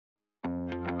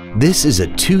This is a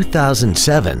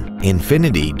 2007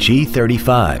 Infiniti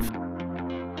G35.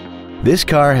 This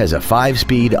car has a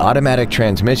 5-speed automatic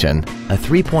transmission, a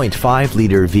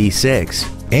 3.5-liter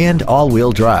V6, and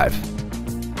all-wheel drive.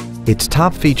 Its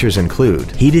top features include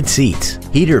heated seats,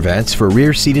 heater vents for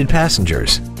rear-seated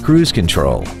passengers, cruise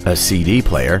control, a CD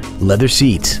player, leather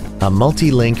seats, a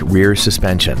multi-link rear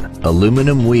suspension,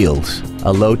 aluminum wheels,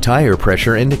 a low tire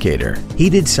pressure indicator,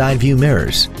 heated side view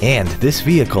mirrors, and this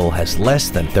vehicle has less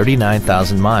than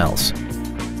 39,000 miles.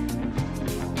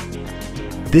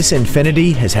 This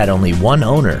Infiniti has had only one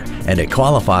owner and it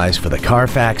qualifies for the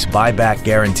Carfax buyback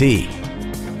guarantee.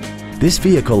 This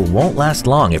vehicle won't last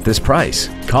long at this price.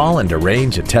 Call and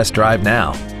arrange a test drive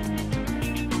now.